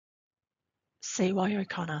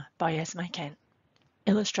CYO'Connor by Esme Kent.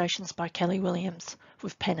 Illustrations by Kelly Williams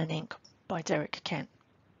with pen and ink by Derek Kent.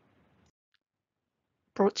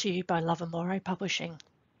 Brought to you by Love Amore Publishing.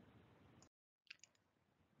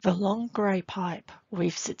 The long grey pipe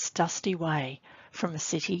weaves its dusty way from the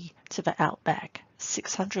city to the outback,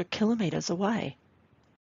 600 kilometres away.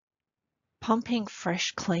 Pumping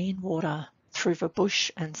fresh, clean water through the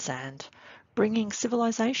bush and sand, bringing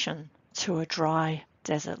civilization to a dry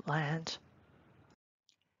desert land.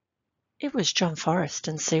 It was John Forrest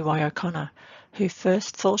and CYO'Connor who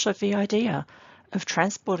first thought of the idea of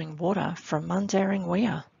transporting water from Mundaring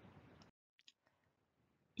Weir.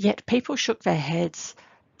 Yet people shook their heads,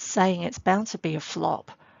 saying it's bound to be a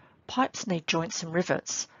flop. Pipes need joints and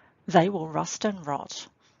rivets. They will rust and rot.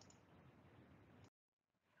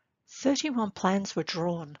 31 plans were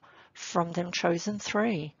drawn, from them chosen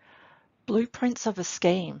 3, blueprints of a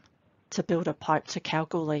scheme to build a pipe to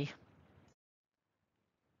Kalgoorlie.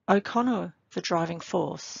 O'Connor, the driving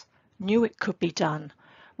force, knew it could be done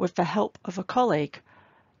with the help of a colleague,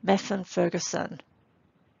 Methan Ferguson.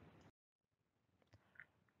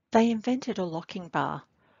 They invented a locking bar,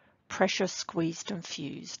 pressure squeezed and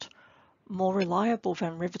fused, more reliable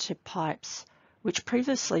than riveted pipes, which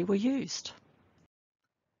previously were used.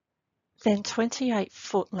 Then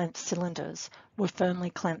 28-foot-length cylinders were firmly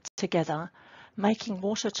clamped together, making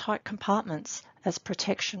watertight compartments as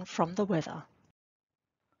protection from the weather.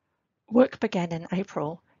 Work began in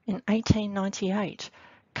April in 1898,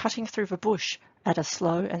 cutting through the bush at a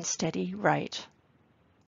slow and steady rate.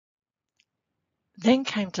 Then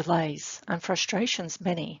came delays and frustrations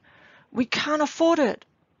many. "We can't afford it,"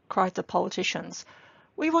 cried the politicians.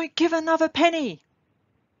 "We won't give another penny."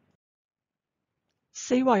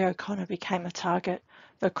 CYO'Connor became a target.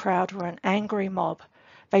 The crowd were an angry mob.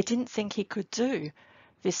 They didn't think he could do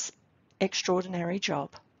this extraordinary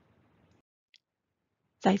job.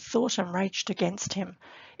 They thought and raged against him.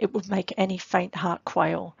 It would make any faint heart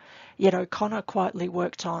quail. Yet O'Connor quietly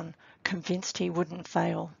worked on, convinced he wouldn't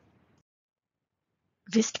fail.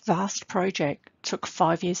 This vast project took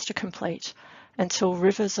 5 years to complete, until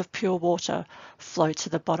rivers of pure water flowed to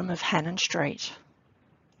the bottom of Hannon Street.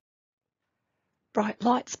 Bright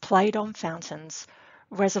lights played on fountains,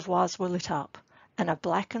 reservoirs were lit up, and a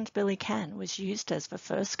blackened billy can was used as the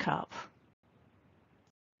first cup.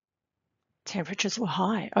 Temperatures were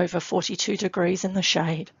high, over 42 degrees in the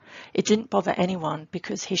shade. It didn't bother anyone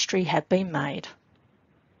because history had been made.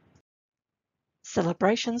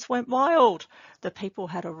 Celebrations went wild. The people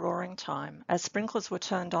had a roaring time as sprinklers were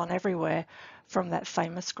turned on everywhere from that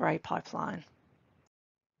famous grey pipeline.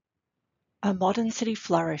 A modern city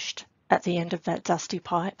flourished at the end of that dusty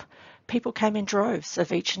pipe. People came in droves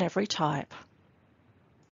of each and every type.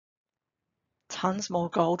 Tons more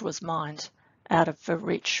gold was mined out of the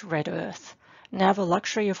rich red earth. Now the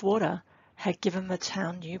luxury of water had given the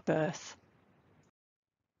town new birth.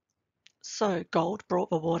 So gold brought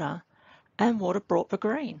the water, and water brought the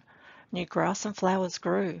green. New grass and flowers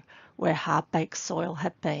grew where hard-baked soil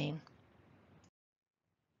had been.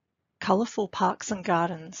 Colourful parks and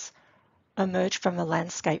gardens emerged from the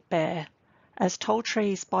landscape bare, as tall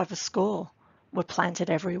trees by the score were planted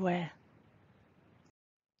everywhere.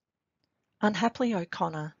 Unhappily,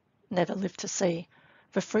 O'Connor never lived to see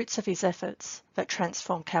the fruits of his efforts that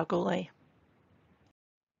transformed Kalgoorlie.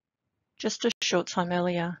 Just a short time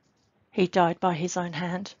earlier, he died by his own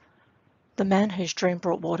hand, the man whose dream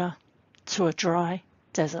brought water to a dry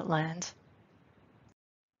desert land.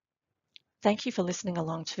 Thank you for listening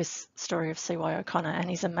along to this story of CYO'Connor and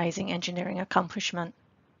his amazing engineering accomplishment.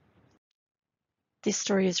 This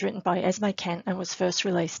story is written by Esme Kent and was first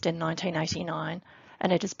released in 1989,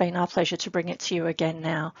 and it has been our pleasure to bring it to you again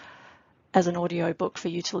now as an audiobook for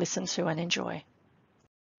you to listen to and enjoy.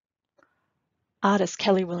 Artist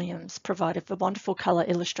Kelly Williams provided the wonderful colour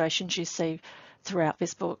illustrations you see throughout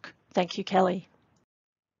this book. Thank you, Kelly.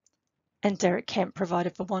 And Derek Kent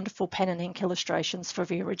provided the wonderful pen and ink illustrations for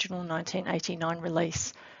the original 1989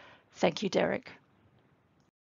 release. Thank you, Derek.